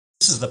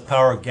is the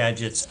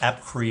PowerGadgets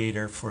app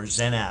creator for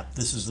XenApp.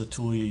 This is the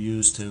tool you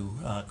use to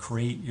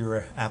create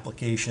your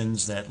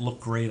applications that look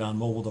great on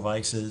mobile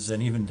devices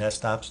and even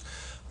desktops.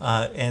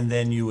 And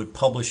then you would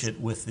publish it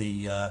with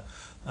the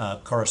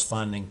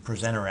corresponding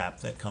presenter app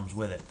that comes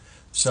with it.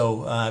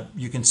 So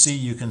you can see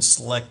you can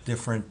select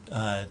different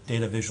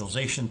data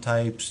visualization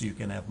types. You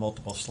can have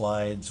multiple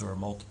slides or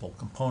multiple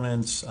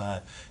components,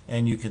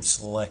 and you can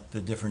select the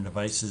different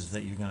devices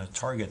that you're going to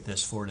target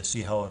this for to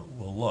see how it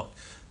will look.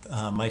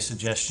 My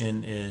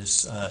suggestion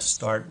is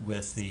start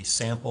with the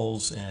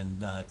samples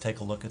and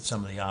take a look at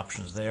some of the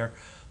options there.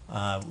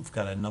 We've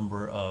got a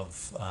number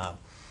of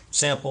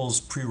samples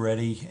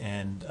pre-ready,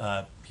 and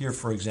here,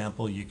 for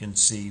example, you can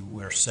see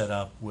we're set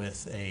up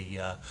with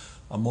a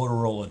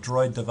Motorola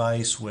Droid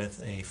device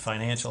with a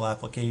financial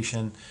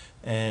application,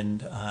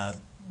 and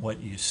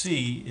what you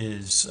see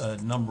is a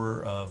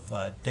number of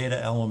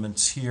data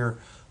elements here.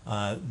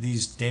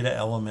 These data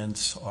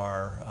elements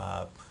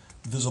are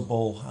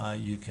visible.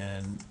 You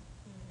can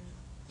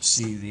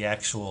see the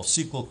actual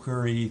SQL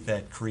query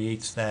that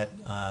creates that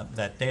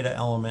data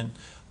element.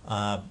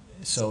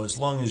 So as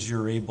long as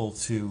you're able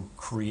to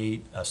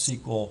create a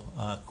SQL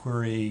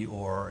query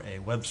or a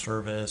web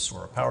service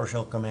or a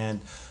PowerShell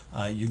command,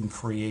 you can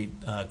create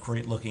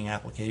great looking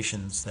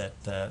applications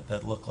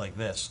that look like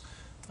this.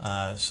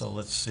 So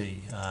let's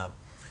see.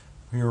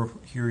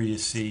 Here you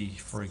see,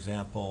 for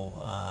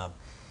example,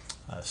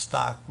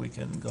 stock. We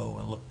can go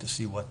and look to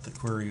see what the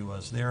query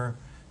was there.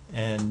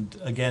 And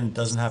again, it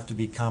doesn't have to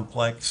be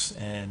complex,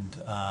 and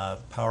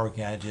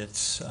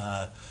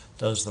PowerGadgets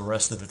does the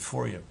rest of it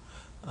for you.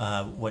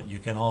 What you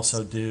can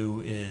also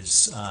do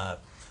is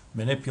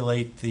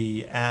manipulate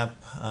the app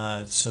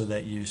so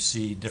that you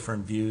see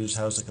different views.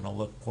 How's it going to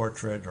look,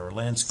 portrait or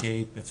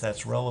landscape, if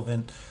that's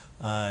relevant.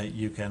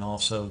 You can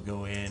also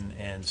go in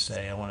and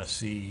say, I want to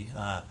see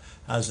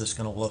how's this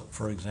going to look,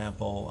 for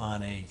example,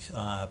 on a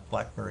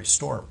BlackBerry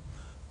Storm.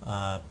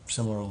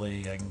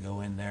 Similarly, I can go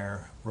in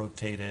there,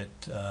 rotate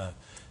it,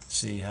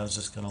 see how's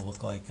this going to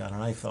look like on an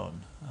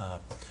iPhone.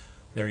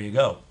 There you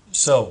go.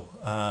 So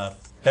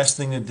best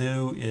thing to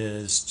do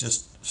is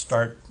just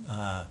start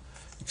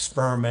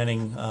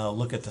experimenting.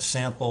 Look at the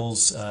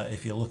samples.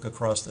 If you look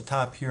across the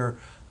top here,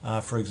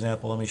 for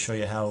example, let me show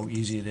you how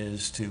easy it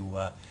is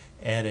to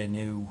add a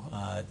new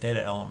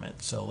data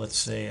element. So let's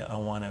say I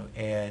want to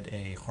add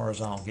a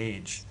horizontal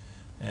gauge,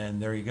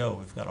 and there you go.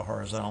 We've got a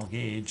horizontal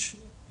gauge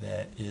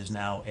that is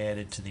now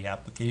added to the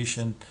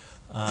application,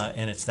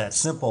 and it's that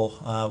simple.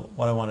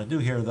 What I want to do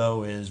here,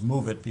 though, is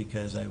move it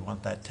because I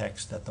want that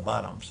text at the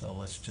bottom. So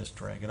let's just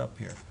drag it up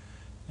here,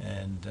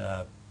 and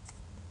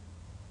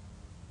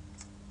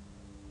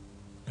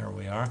there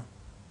we are.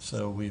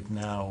 So we've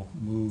now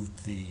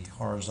moved the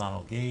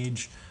horizontal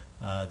gauge.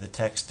 The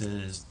text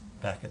is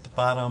back at the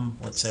bottom.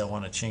 Let's say I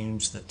want to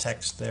change the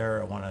text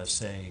there. I want to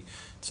say,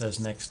 it says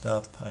next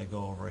up. I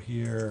go over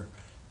here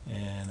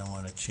and I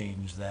want to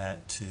change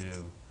that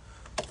to,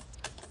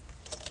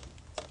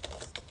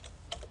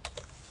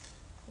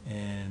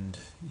 and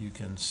you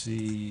can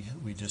see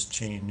we just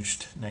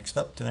changed next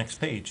up to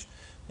next page.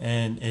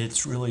 And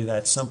it's really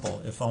that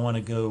simple. If I want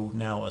to go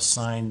now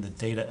assign the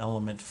data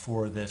element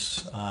for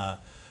this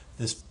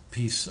this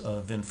piece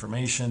of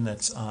information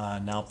that's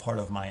now part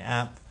of my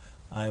app,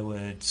 I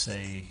would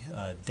say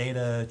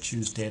data,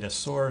 choose data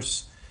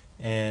source,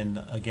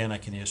 and again I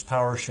can use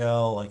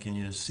PowerShell, I can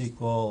use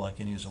SQL, I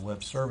can use a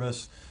web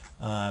service.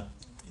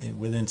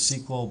 Within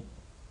SQL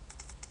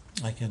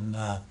I can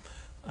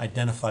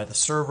identify the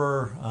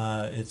server.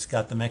 It's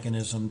got the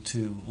mechanism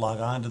to log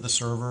on to the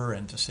server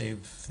and to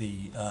save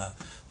the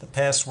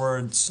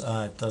passwords.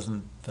 It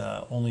doesn't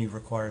only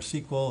require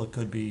SQL. It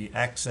could be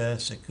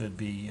Access. It could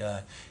be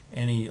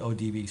any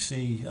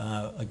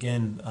ODBC.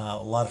 Again, a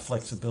lot of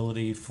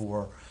flexibility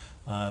for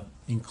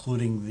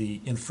including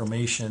the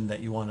information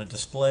that you want to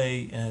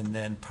display, and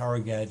then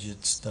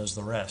PowerGadgets does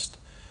the rest.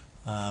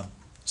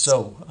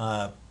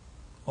 So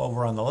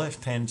over on the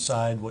left-hand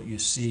side, what you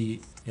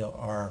see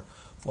are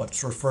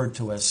what's referred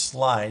to as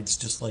slides.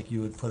 Just like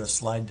you would put a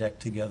slide deck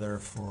together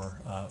for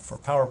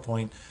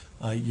PowerPoint,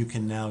 you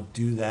can now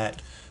do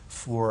that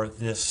for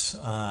this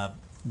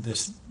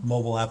this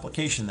mobile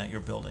application that you're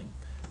building.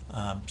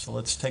 So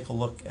let's take a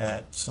look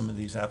at some of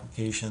these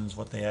applications,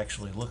 what they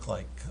actually look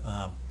like.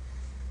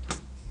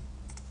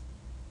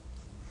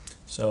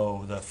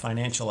 So the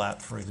financial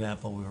app, for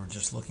example, we were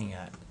just looking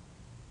at.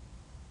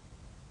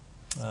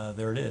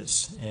 There it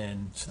is,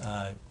 and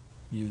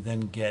you then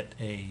get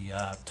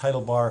a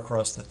title bar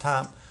across the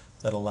top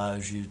that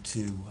allows you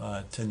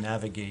to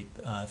navigate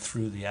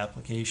through the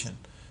application.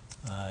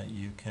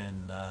 You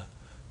can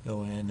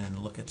go in and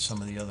look at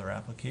some of the other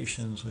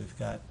applications we've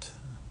got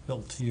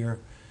built here.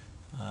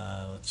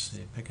 Let's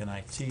see, pick an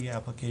IT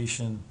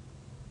application.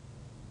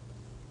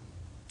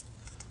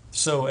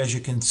 So as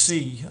you can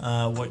see,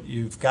 what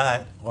you've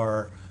got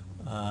are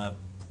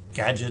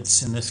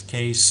gadgets, in this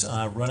case,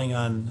 running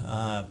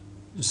on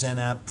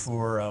XenApp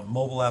for a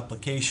mobile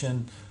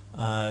application.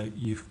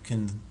 You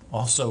can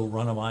also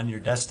run them on your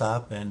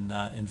desktop, and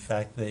in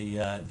fact,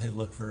 they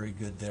look very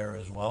good there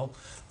as well.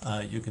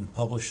 You can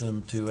publish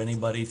them to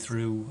anybody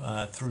through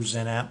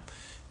XenApp,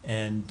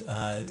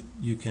 and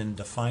you can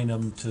define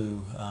them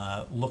to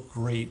look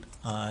great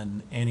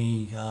on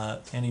any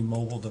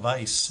mobile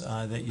device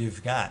that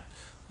you've got,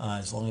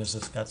 as long as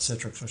it's got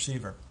Citrix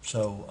Receiver.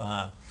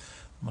 So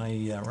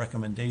my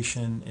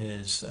recommendation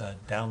is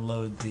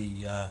download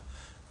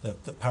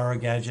the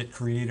PowerGadget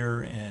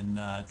creator and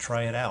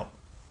try it out.